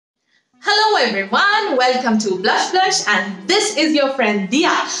everyone, welcome to Blush and this is your friend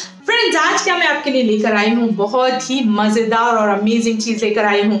Diya. Friends, आज क्या मैं आपके लिए लेकर आई हूँ, बहुत ही मज़ेदार और अमेजिंग चीज़ लेकर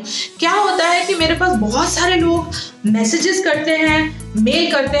आई हूँ। क्या होता है कि मेरे पास बहुत सारे लोग मैसेजेस करते हैं,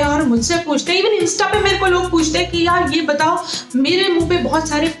 मेल करते हैं और मुझसे पूछते हैं, इवन इंस्टा पे मेरे को लोग पूछते हैं कि यार ये बताओ मेरे मुंह पे बहुत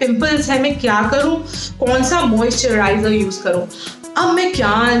सारे पिंपल्स हैं, मैं क्या करूँ, कौन सा मॉइस्चराइजर यूज़ करूँ। अब मैं क्या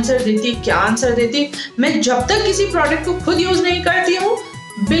आंसर देती, मैं जब तक किसी प्रोडक्ट को खुद यूज़ नहीं करती हूँ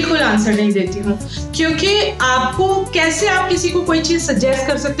बिल्कुल आंसर नहीं देती हूँ, क्योंकि आपको कैसे आप किसी को कोई चीज़ सजेस्ट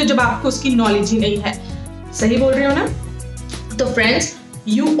कर सकते हो जब आपको उसकी नॉलेज ही नहीं है। सही बोल रही हो ना? तो फ्रेंड्स,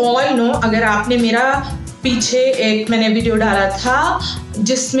 यू ऑल नो, अगर आपने मेरा पीछे एक मैंने वीडियो डाला था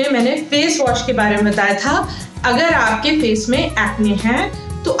जिसमें मैंने फेस वॉश के बारे में बताया था, अगर आपके फेस में एक्ने है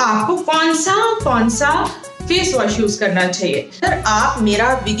तो आपको कौन सा फेस वॉश यूज करना चाहिए। अगर आप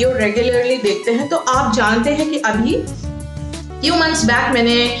मेरा वीडियो रेगुलरली देखते हैं तो आप जानते हैं कि अभी few months बैक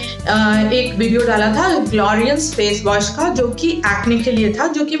मैंने एक वीडियो डाला था ग्लोरियस फेस वॉश का, जो कि एक्ने के लिए था,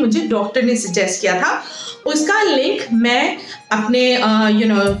 जो कि मुझे डॉक्टर ने सजेस्ट किया था। उसका लिंक मैं अपने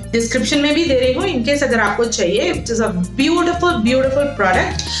डिस्क्रिप्शन में भी दे रही हूँ, इनकेस अगर आपको चाहिए। It is a beautiful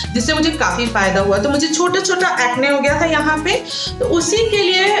product जिससे मुझे काफ़ी फायदा हुआ। तो मुझे छोटा एक्ने हो गया था यहाँ पे, तो उसी के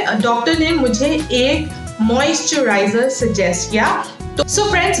लिए डॉक्टर ने मुझे एक मॉइस्चराइजर सजेस्ट किया। तो सो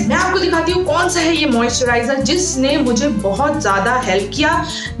फ्रेंड्स, मैं आपको दिखाती हूँ कौन सा है ये मॉइस्चराइजर जिसने मुझे बहुत ज़्यादा हेल्प किया।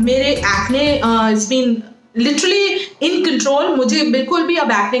 मेरे acne it's been literally in control, मुझे बिल्कुल भी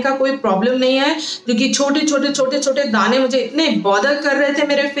अब एक्ने का कोई प्रॉब्लम नहीं है, क्योंकि छोटे दाने मुझे इतने बॉदर कर रहे थे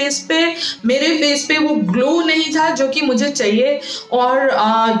मेरे फेस पे वो ग्लो नहीं था जो कि मुझे चाहिए। और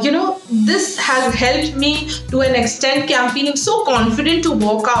this has helped me to an extent कि I am feeling so confident to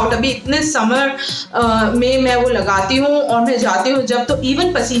walk out. अभी इतने समर में मैं वो लगाती हूँ और मैं जाती हूँ जब, तो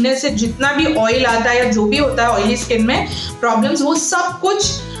इवन पसीने से जितना भी ऑयल आता है या जो भी होता है ऑयली स्किन में प्रॉब्लम्स, वो सब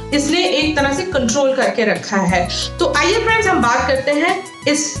कुछ इसने एक तरह से कंट्रोल करके रखा है। तो आइए फ्रेंड्स, हम बात करते हैं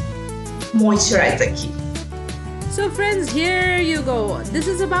इस मॉइस्चराइजर की। So friends, here you go. This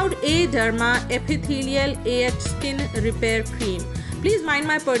is about a derma Epitheliale AH skin repair cream. Please mind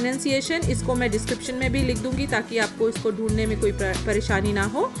my pronunciation. इसको मैं डिस्क्रिप्शन में भी लिख दूंगी ताकि आपको इसको ढूंढने में कोई परेशानी ना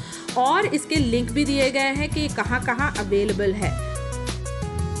हो, और इसके लिंक भी दिए गए हैं कि कहाँ अवेलेबल है।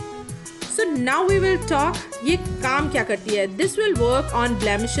 So now we will talk ये काम क्या करती है। This will work on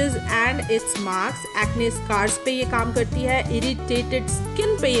blemishes and its marks, acne scars पे ये काम करती है, irritated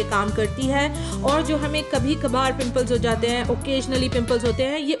skin पे ये काम करती है, और जो हमें कभी कभार पिंपल्स हो जाते हैं, occasionally पिंपल्स होते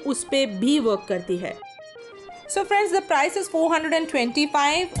हैं, ये उस पे भी वर्क करती है। So friends, the price is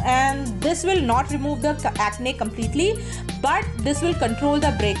 425 and this will not remove the acne completely, but this will control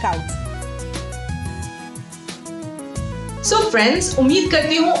the breakouts. So friends, उम्मीद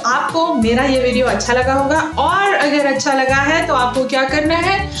करती हूँ आपको मेरा ये वीडियो अच्छा लगा होगा, और अगर अच्छा लगा है तो आपको क्या करना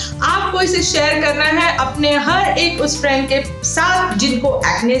है, आपको इसे शेयर करना है अपने हर एक उस फ्रेंड के साथ जिनको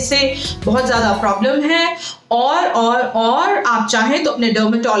एक्ने से बहुत ज़्यादा प्रॉब्लम है। और आप चाहें तो अपने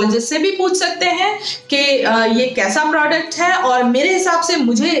डर्मेटोलॉजिस्ट से भी पूछ सकते हैं कि ये कैसा प्रोडक्ट है, और मेरे हिसाब से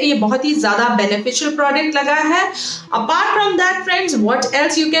मुझे ये बहुत ही ज़्यादा बेनिफिशियल प्रोडक्ट लगा है। Apart from that friends, what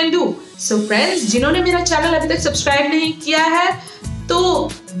else you can do. So friends, जिन्होंने मेरा चैनल अभी तक सब्सक्राइब नहीं किया है तो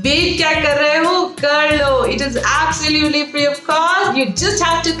वेट क्या कर रहे हो, कर लो। It is absolutely free of cost. You just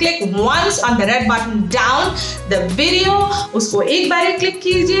have to click once on the red button down the video, उसको एक बार क्लिक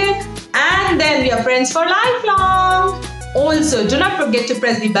कीजिए and then we are friends for lifelong. Also, do not forget to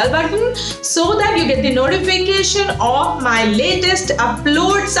press the bell button so that you get the notification of my latest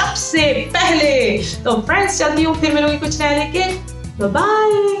upload सबसे पहले। तो friends, चलती हूँ, फिर मिलूंगी कुछ नया लेके। Bye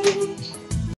bye.